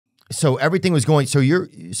so everything was going. So your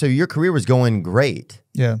career was going great.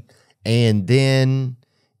 Yeah. And then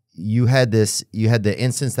you had the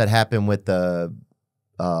instance that happened with the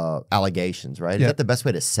allegations, right? Is that the best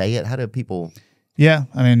way to say it? How do people? Yeah,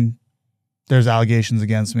 I mean, there's allegations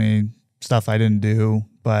against me, stuff I didn't do,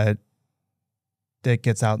 but it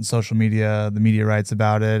gets out in social media. The media writes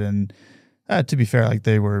about it, and to be fair, like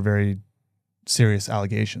they were very serious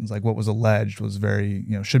allegations. Like what was alleged was very,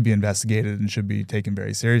 should be investigated and should be taken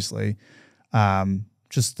very seriously.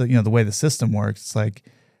 Just the way the system works, it's like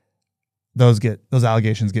those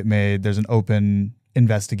allegations get made. There's an open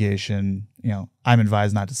investigation. I'm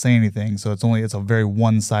advised not to say anything, so it's a very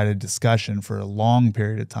one-sided discussion for a long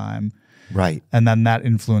period of time. Right. And then that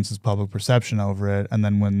influences public perception over it. And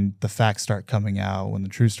then when the facts start coming out, when the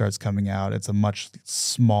truth starts coming out, it's a much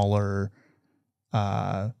smaller,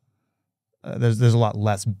 there's a lot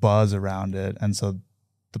less buzz around it. And so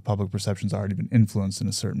the public perception's already been influenced in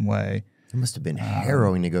a certain way. It must have been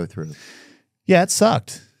harrowing to go through. Yeah, it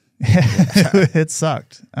sucked. It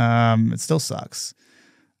sucked. It still sucks.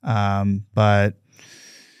 But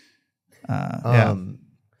yeah.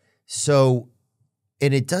 So,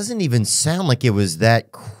 and it doesn't even sound like it was that.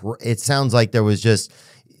 It sounds like there was just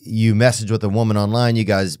you messaged with a woman online. You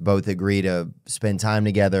guys both agree to spend time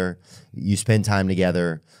together. You spend time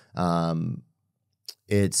together.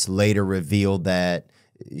 It's later revealed that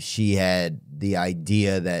she had the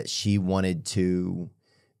idea that she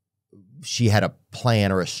had a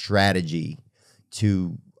plan or a strategy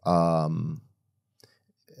to,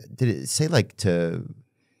 did it say like to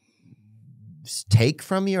take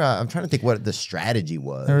from you? I'm trying to think what the strategy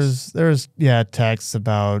was. There's texts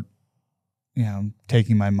about,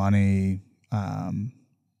 taking my money,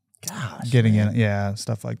 getting in,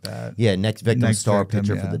 stuff like that. Yeah, next victim star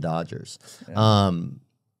pitcher for the Dodgers. Yeah.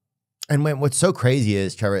 And what's so crazy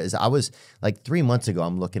is, Trevor, is I was like 3 months ago,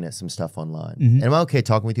 I'm looking at some stuff online. And am I okay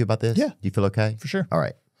talking with you about this? Yeah. Do you feel okay? For sure. All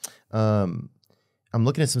right. I'm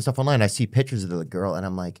looking at some stuff online. I see pictures of the girl, and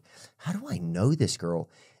I'm like, how do I know this girl?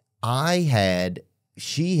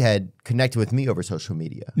 She had connected with me over social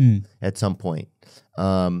media at some point.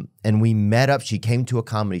 And we met up. She came to a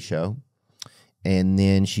comedy show. And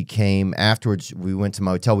then she came afterwards. We went to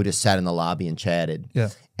my hotel. We just sat in the lobby and chatted. Yeah.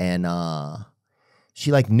 And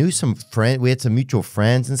she like knew some friends. We had some mutual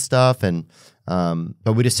friends and stuff. And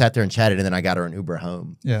but we just sat there and chatted. And then I got her an Uber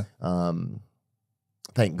home. Yeah.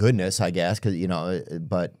 Thank goodness, I guess, because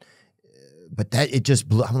but that it just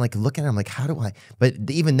blew. I'm like looking at her, I'm like, how do I? But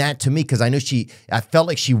even that to me, because I know I felt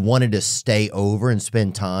like she wanted to stay over and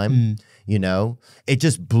spend time. It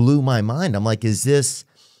just blew my mind. I'm like, is this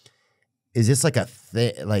like a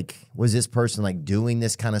thing? Like, was this person like doing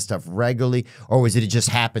this kind of stuff regularly, or was it just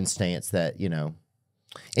happenstance that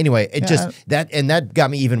Anyway, that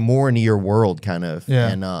got me even more into your world, kind of. Yeah.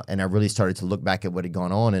 And I really started to look back at what had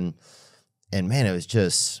gone on, and man, it was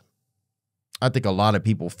just. I think a lot of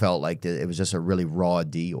people felt like it was just a really raw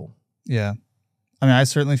deal. Yeah. I mean, I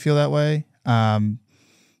certainly feel that way.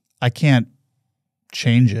 I can't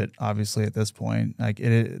change it, obviously, at this point. Like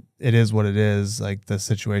it is what it is. Like the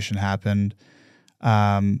situation happened.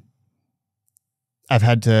 I've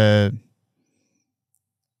had to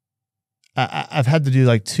do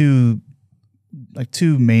like two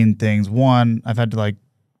main things. One, I've had to like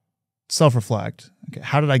self-reflect. Okay,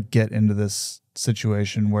 how did I get into this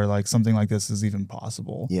situation where like something like this is even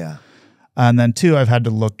possible? Yeah. And then two, I've had to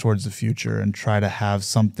look towards the future and try to have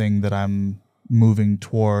something that I'm moving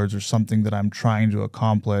towards or something that I'm trying to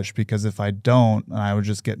accomplish, because if I don't, I would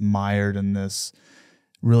just get mired in this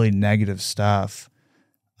really negative stuff.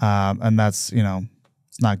 And that's,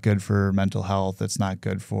 it's not good for mental health. It's not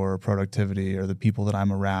good for productivity or the people that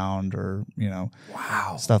I'm around or,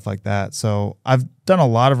 stuff like that. So I've done a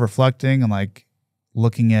lot of reflecting and like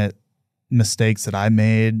looking at mistakes that I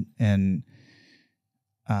made and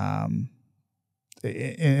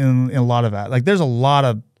in a lot of that. Like there's a lot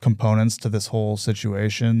of components to this whole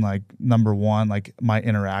situation. Like number one, like my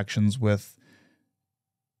interactions with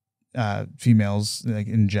females, like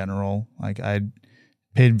in general, like I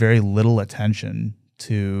paid very little attention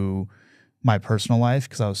to my personal life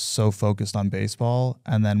because I was so focused on baseball.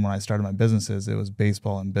 And then when I started my businesses, it was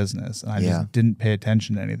baseball and business. And I just didn't pay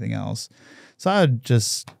attention to anything else. So I would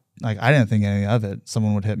just, like, I didn't think anything of it.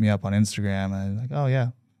 Someone would hit me up on Instagram and I'd be like, oh yeah.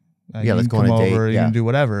 Let's go on a date. You can do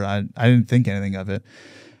whatever. I didn't think anything of it.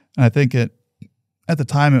 And I think at the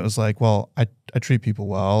time it was like, well, I treat people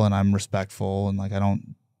well and I'm respectful and like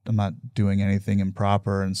I'm not doing anything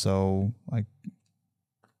improper. And so like,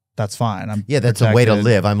 that's fine. That's a way to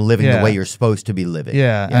live. I'm living the way you're supposed to be living.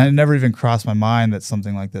 Yeah. And it never even crossed my mind that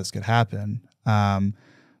something like this could happen. But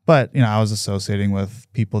But, I was associating with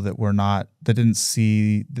people that didn't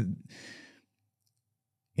see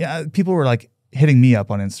people were like hitting me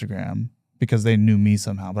up on Instagram because they knew me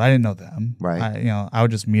somehow, but I didn't know them. Right. I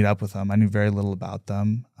would just meet up with them. I knew very little about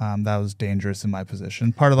them. That was dangerous in my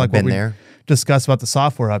position. Part of like Been what we there. discussed about the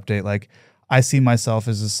software update, like I see myself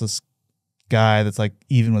as this guy that's like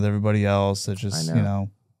even with everybody else. It's just,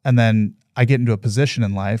 and then I get into a position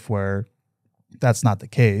in life where that's not the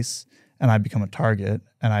case. And I become a target,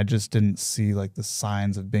 and I just didn't see like the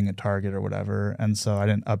signs of being a target or whatever. And so I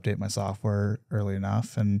didn't update my software early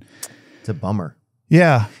enough. And it's a bummer.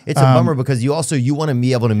 Yeah. It's a bummer because you want to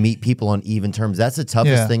be able to meet people on even terms. That's the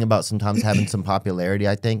toughest thing about sometimes having some popularity,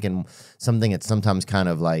 I think, and something that's sometimes kind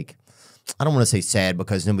of like, I don't want to say sad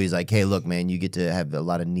because nobody's like, hey, look, man, you get to have a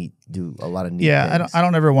lot of neat things. I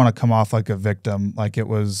don't ever want to come off like a victim, like it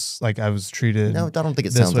was like I was treated I don't think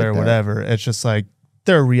it this sounds way like or that. whatever. It's just like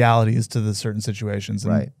there are realities to the certain situations,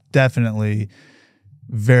 and definitely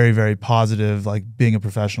very, very positive, like being a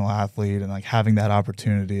professional athlete and like having that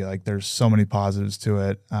opportunity. Like there's so many positives to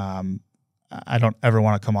it. I don't ever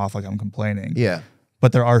want to come off like I'm complaining. Yeah.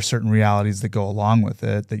 But there are certain realities that go along with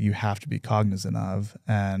it that you have to be cognizant of.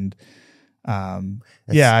 And I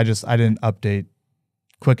didn't update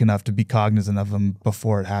quick enough to be cognizant of them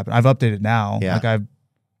before it happened. I've updated now. Yeah. Like I've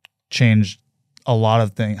changed a lot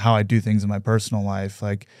of how I do things in my personal life.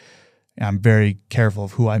 Like I'm very careful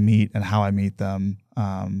of who I meet and how I meet them.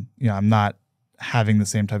 I'm not having the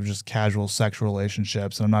same type of just casual sexual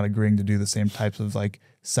relationships, and I'm not agreeing to do the same types of like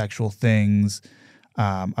sexual things.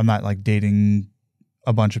 I'm not like dating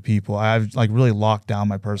a bunch of people. I've like really locked down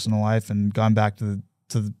my personal life and gone back to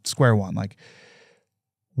the square one. Like,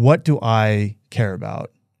 what do I care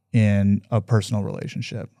about in a personal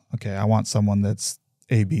relationship? Okay, I want someone that's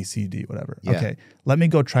A, B, C, D, whatever. Yeah. Okay, let me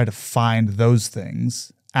go try to find those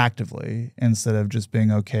things actively instead of just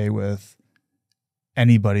being okay with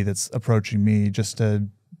anybody that's approaching me just to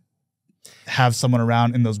have someone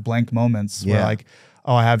around in those blank moments where like,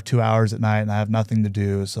 oh, I have 2 hours at night and I have nothing to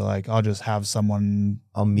do. So like, I'll just have someone.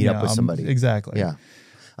 I'll meet up with somebody. Exactly. Yeah.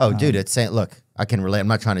 Oh, dude, it's saying, look, I can relate. I'm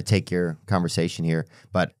not trying to take your conversation here,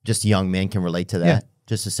 but just young men can relate to that. Yeah.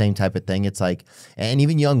 Just the same type of thing. It's like, and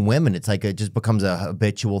even young women, it's like it just becomes a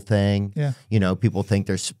habitual thing. Yeah. People think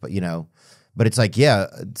there's, but it's like,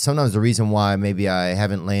 sometimes the reason why maybe I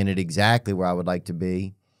haven't landed exactly where I would like to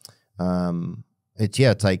be,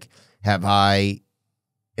 it's like, if I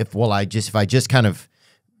just kind of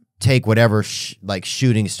take whatever like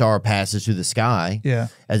shooting star passes through the sky,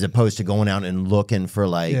 as opposed to going out and looking for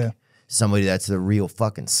like somebody that's the real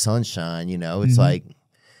fucking sunshine, it's like,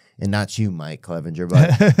 and not you, Mike Clevenger,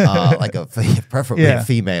 but like preferably a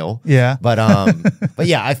female. Yeah. But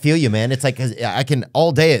yeah, I feel you, man. It's like, 'cause I can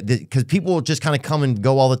all day, because people will just kind of come and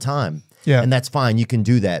go all the time. Yeah. And that's fine. You can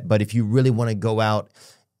do that. But if you really want to go out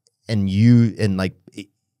and like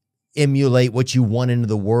emulate what you want into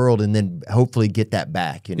the world and then hopefully get that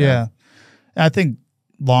back, Yeah. I think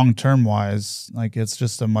long-term wise, like it's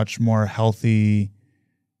just a much more healthy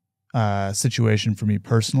situation for me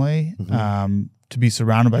personally. To be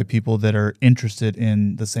surrounded by people that are interested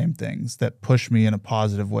in the same things, that push me in a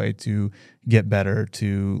positive way to get better,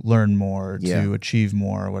 to learn more, to achieve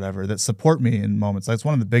more, or whatever, that support me in moments. That's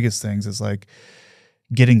one of the biggest things is like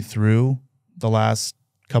getting through the last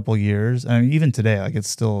couple years. I mean, even today, like it's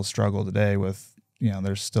still a struggle today with,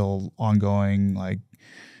 there's still ongoing like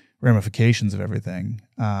ramifications of everything.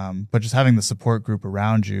 But just having the support group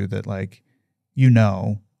around you that like,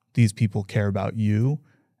 these people care about you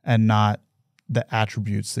and not the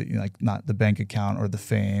attributes that like not the bank account or the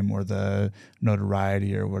fame or the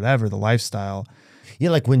notoriety or whatever, the lifestyle.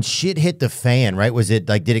 Yeah, like when shit hit the fan, right? Was it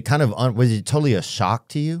like, was it totally a shock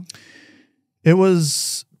to you? It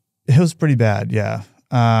was pretty bad, yeah.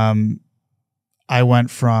 I went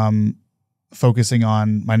from focusing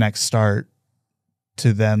on my next start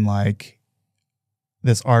to then like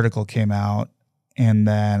this article came out, and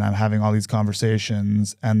then I'm having all these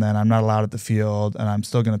conversations, and then I'm not allowed at the field, and I'm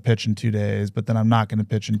still going to pitch in 2 days, but then I'm not going to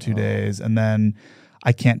pitch in 2 days. And then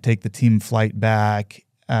I can't take the team flight back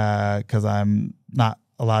because I'm not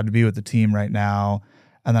allowed to be with the team right now.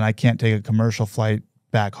 And then I can't take a commercial flight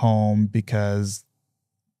back home because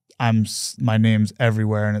my name's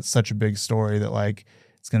everywhere, and it's such a big story that like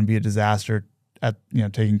it's going to be a disaster at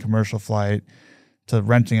taking commercial flight to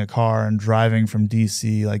renting a car and driving from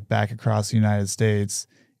DC like back across the United States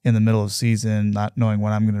in the middle of season, not knowing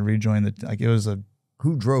when I'm going to rejoin it was a.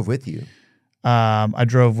 Who drove with you? I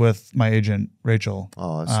drove with my agent, Rachel.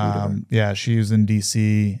 Oh, that's sweet of her. Yeah, she was in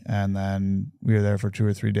DC, and then we were there for 2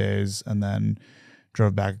 or 3 days, and then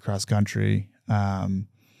drove back across country.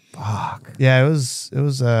 Fuck. Yeah,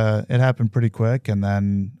 it happened pretty quick. And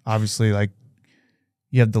then obviously like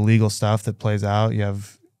you have the legal stuff that plays out. You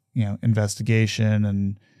have, investigation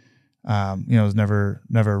and, was never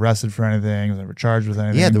arrested for anything. Was never charged with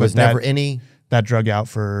anything. Yeah, there was never any. That drug out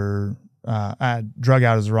for, drug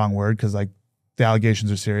out is the wrong word because like the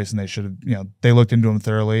allegations are serious and they should have, they looked into them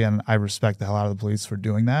thoroughly, and I respect the hell out of the police for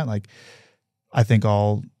doing that. Like, I think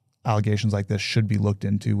all allegations like this should be looked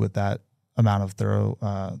into with that amount of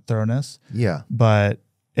thoroughness. Yeah. But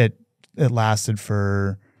it lasted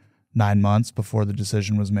for 9 months before the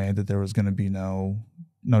decision was made that there was going to be no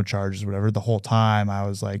charges or whatever. The whole time I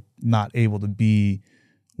was like not able to be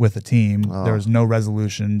with the team. Oh. There was no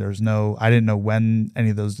resolution. I didn't know when any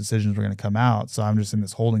of those decisions were going to come out. So I'm just in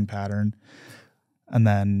this holding pattern. And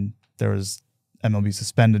then there was MLB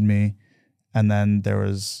suspended me. And then there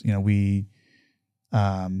was, we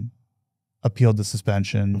appealed the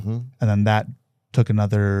suspension. Mm-hmm. And then that took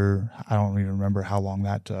another, I don't even remember how long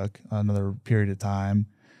that took, another period of time.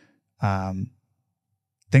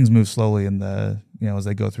 Things move slowly in the, as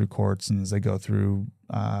they go through courts and as they go through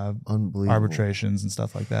arbitrations and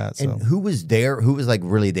stuff like that. So. And who was there? Who was like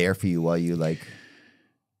really there for you while you like?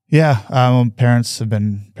 Yeah, parents have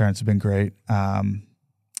been great.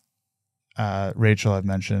 Rachel, I've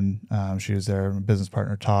mentioned, she was there. My business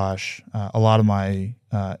partner, Tosh. A lot of my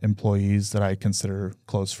employees that I consider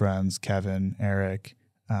close friends, Kevin, Eric.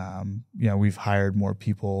 We've hired more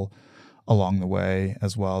people along the way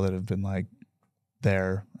as well that have been like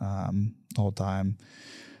there the whole time.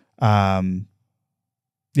 Friends.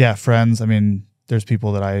 I mean, there's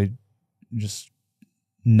people that I just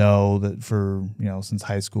know that for, since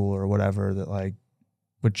high school or whatever that like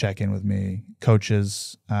would check in with me.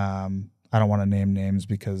 Coaches. I don't want to name names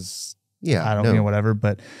because I don't whatever,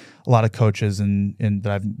 but a lot of coaches in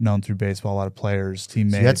that I've known through baseball, a lot of players,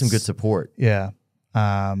 teammates. So you had some good support. Yeah.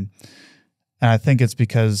 And I think it's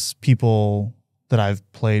because people that I've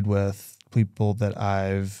played with, people that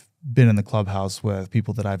I've been in the clubhouse with,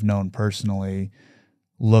 people that I've known personally,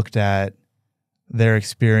 looked at their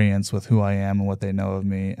experience with who I am and what they know of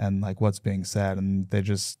me and like what's being said. And they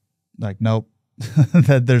just like, nope,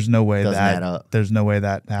 that there's no way there's no way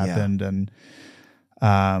that happened.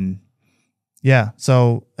 Yeah. And,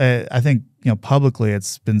 so I think, publicly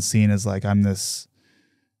it's been seen as like, I'm this,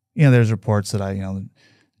 there's reports that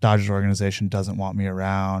Dodgers organization doesn't want me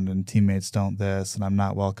around and teammates don't this and I'm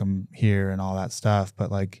not welcome here and all that stuff.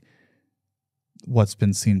 But like what's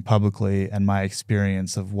been seen publicly and my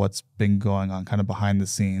experience of what's been going on kind of behind the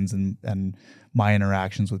scenes and my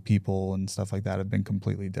interactions with people and stuff like that have been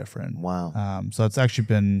completely different. Wow. So it's actually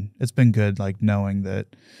been good, like knowing that,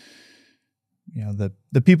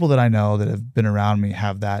 the people that I know that have been around me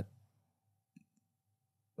have that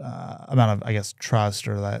amount of, I guess, trust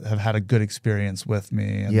or that have had a good experience with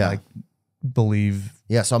me and like believe.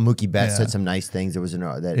 Yeah. I saw Mookie Betts said some nice things. There was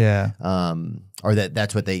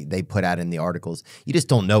that's what they put out in the articles. You just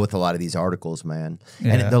don't know with a lot of these articles, man.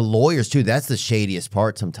 Yeah. And the lawyers too, that's the shadiest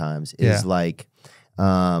part sometimes is like,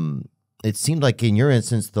 it seemed like in your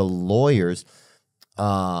instance, the lawyers,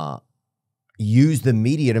 use the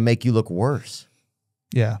media to make you look worse.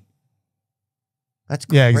 Yeah. That's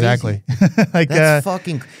crazy. Yeah, exactly. Like that's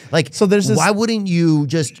fucking like. So there's this. Why wouldn't you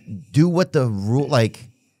just do what the rule? Like,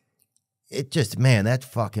 it just that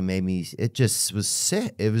fucking made me. It just was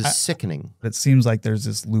sick. It was sickening. It seems like there's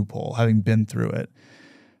this loophole, having been through it,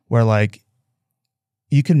 where like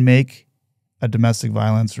you can make a domestic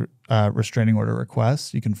violence restraining order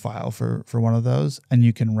request. You can file for one of those, and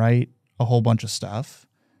you can write a whole bunch of stuff,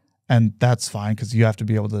 and that's fine because you have to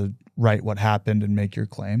be able to write what happened and make your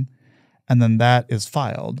claim. And then that is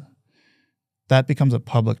filed. That becomes a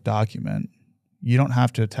public document. You don't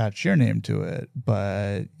have to attach your name to it,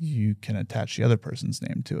 but you can attach the other person's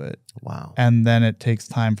name to it. Wow. And then it takes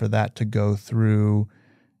time for that to go through,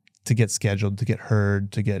 to get scheduled, to get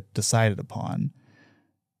heard, to get decided upon.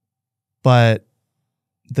 But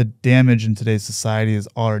the damage in today's society has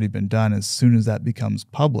already been done as soon as that becomes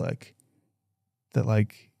public. That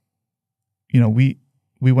like,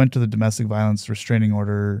 we went to the domestic violence restraining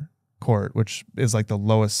order court, which is like the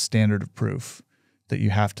lowest standard of proof that you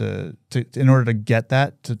have to in order to get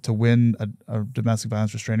that to win a domestic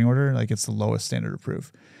violence restraining order, like it's the lowest standard of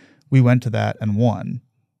proof. We went to that and won.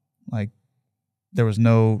 Like there was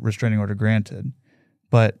no restraining order granted,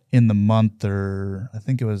 but in the month, or I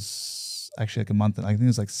think it was actually like a month, I think it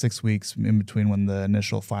was like 6 weeks in between when the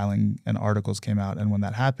initial filing and articles came out and when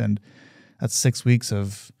that happened. That's 6 weeks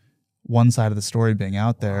of one side of the story being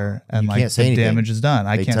out there, and like the damage is done.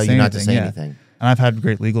 I can't say anything. And I've had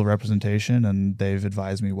great legal representation, and they've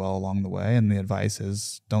advised me well along the way. And the advice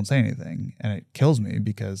is don't say anything. And it kills me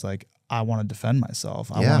because like I want to defend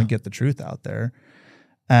myself. I want to get the truth out there.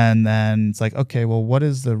 And then it's like, okay, well,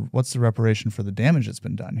 what's the reparation for the damage that's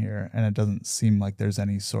been done here? And it doesn't seem like there's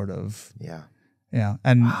any sort of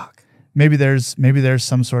and maybe there's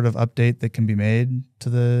some sort of update that can be made to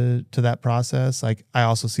that process. Like I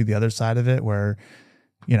also see the other side of it where,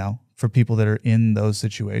 you know, for people that are in those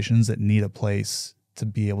situations that need a place to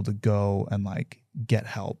be able to go and like get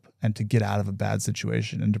help and to get out of a bad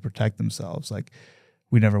situation and to protect themselves. Like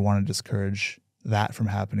we never want to discourage that from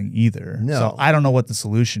happening either. No. So I don't know what the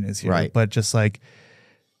solution is here, but just like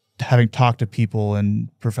having talked to people in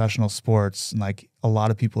professional sports, and like a lot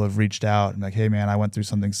of people have reached out and like, hey man, I went through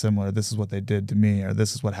something similar. This is what they did to me, or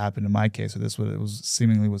this is what happened in my case, or this what it was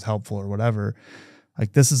seemingly was helpful or whatever.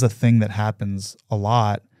 Like this is a thing that happens a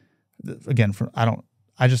lot. Again,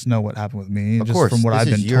 I just know what happened with me, of just course, from what I've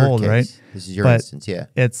been told, right? This is your instance, yeah.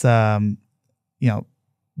 It's you know,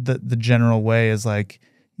 the general way is like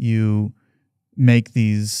you make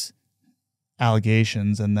these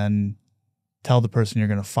allegations and then tell the person you're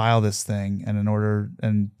going to file this thing,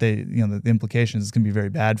 and they, you know, the implications is going to be very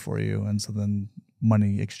bad for you, and so then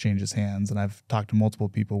money exchanges hands. And I've talked to multiple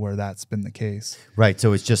people where that's been the case. Right.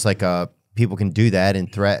 So it's just like people can do that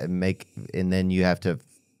and threat and make, and then you have to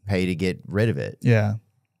pay to get rid of it. Yeah.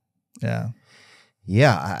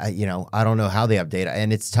 You know, I don't know how they update it.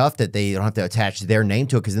 And it's tough that they don't have to attach their name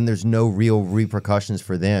to it because then there's no real repercussions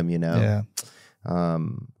for them, you know? Yeah.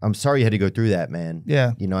 I'm sorry you had to go through that, man.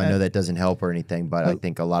 Yeah. You know, I know that doesn't help or anything, but I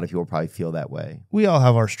think a lot of people probably feel that way. We all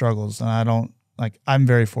have our struggles, and I'm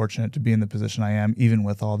very fortunate to be in the position I am, even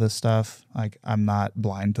with all this stuff. Like, I'm not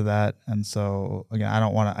blind to that. And so, again,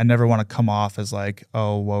 I never want to come off as like,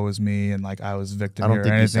 oh, woe is me, and like I was a victim here or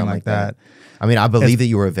anything like that. I mean, I believe that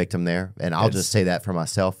you were a victim there, and I'll just say that for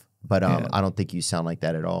myself, but I don't think you sound like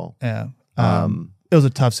that at all. Yeah. It was a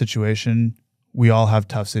tough situation. We all have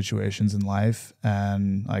tough situations in life,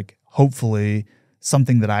 and like, hopefully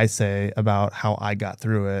something that I say about how I got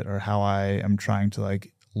through it or how I am trying to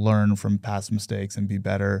like learn from past mistakes and be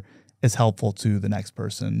better is helpful to the next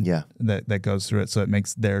person that goes through it. So it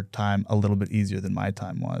makes their time a little bit easier than my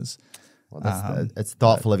time was. Well, that's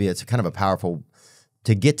thoughtful of you. It's kind of a powerful,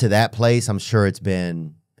 to get to that place. I'm sure it's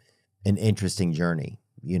been an interesting journey,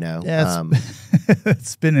 you know? Yeah,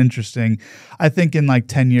 it's been interesting. I think in like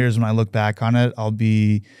 10 years, when I look back on it, I'll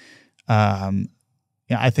be,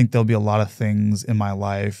 I think there'll be a lot of things in my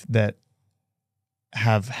life that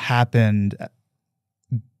have happened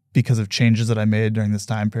because of changes that I made during this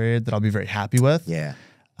time period that I'll be very happy with. Yeah.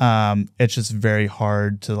 It's just very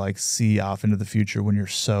hard to like see off into the future when you're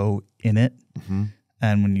so in it,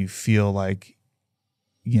 and when you feel like,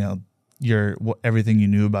 you know, everything you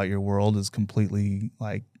knew about your world is completely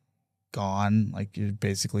like gone. Like you're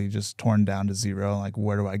basically just torn down to zero. Like,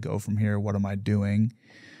 where do I go from here? What am I doing?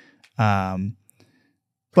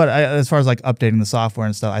 But as far as like updating the software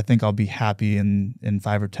and stuff, I think I'll be happy in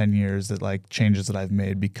 5 or 10 years that like changes that I've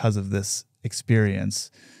made because of this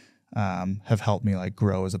experience have helped me like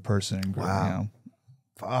grow as a person. And grow, wow. You know.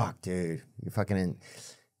 Fuck, dude. You're fucking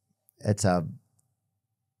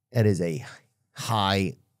it is a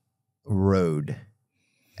high road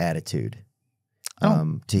attitude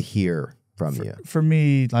to hear from you. For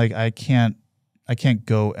me, like I can't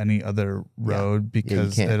go any other road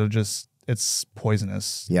because it's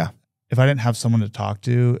poisonous. Yeah. If I didn't have someone to talk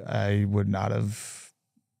to, I would not have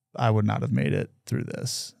made it through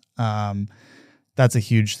this. That's a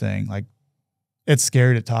huge thing. Like, it's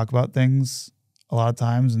scary to talk about things a lot of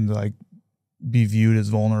times and to like be viewed as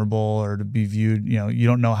vulnerable or to be viewed, you know, you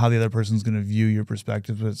don't know how the other person's going to view your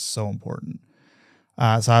perspective, but it's so important.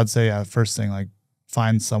 So I'd say, first thing, like,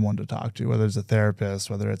 find someone to talk to, whether it's a therapist,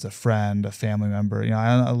 whether it's a friend, a family member. You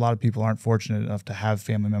know, a lot of people aren't fortunate enough to have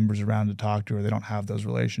family members around to talk to, or they don't have those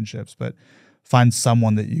relationships, but find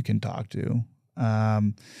someone that you can talk to.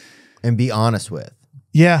 And be honest with.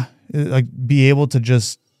 Yeah. Like, be able to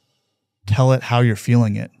just tell it how you're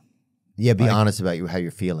feeling it. Yeah. Be honest about how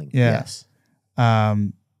you're feeling. Yeah. Yes.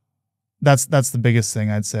 That's the biggest thing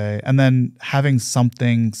I'd say. And then having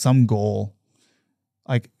some goal.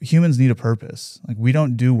 Like, humans need a purpose. Like, we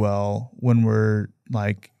don't do well when we're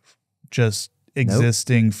like just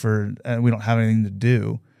existing and we don't have anything to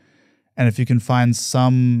do. And if you can find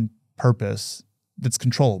some purpose that's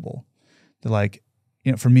controllable, that, like,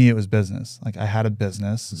 you know, for me, it was business. Like, I had a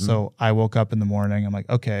business. So I woke up in the morning. I'm like,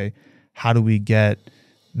 okay, how do we get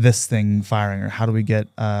this thing firing? Or how do we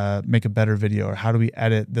make a better video? Or how do we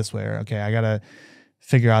edit this way? Or, okay, I got to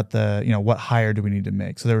figure out what hire do we need to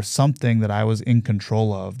make. So there was something that I was in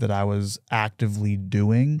control of, that I was actively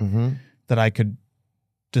doing, that I could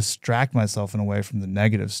distract myself in a way from the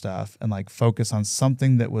negative stuff and like focus on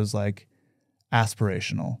something that was like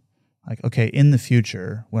aspirational. Like, okay, in the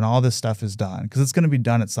future, when all this stuff is done, because it's going to be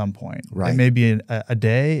done at some point. Right. It may be a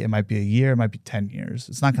day, it might be a year, it might be 10 years.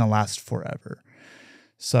 It's not going to last forever.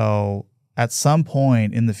 So at some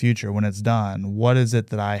point in the future, when it's done, what is it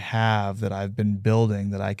that I have that I've been building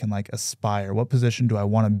that I can like aspire? What position do I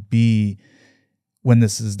want to be when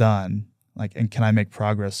this is done? Like, and can I make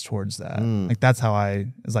progress towards that? Like, that's how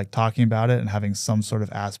I was like talking about it and having some sort of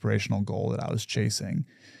aspirational goal that I was chasing.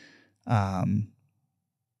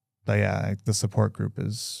 But yeah, like the support group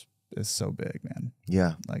is so big, man.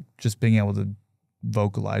 Yeah. Like just being able to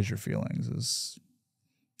vocalize your feelings is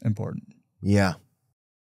important. Yeah.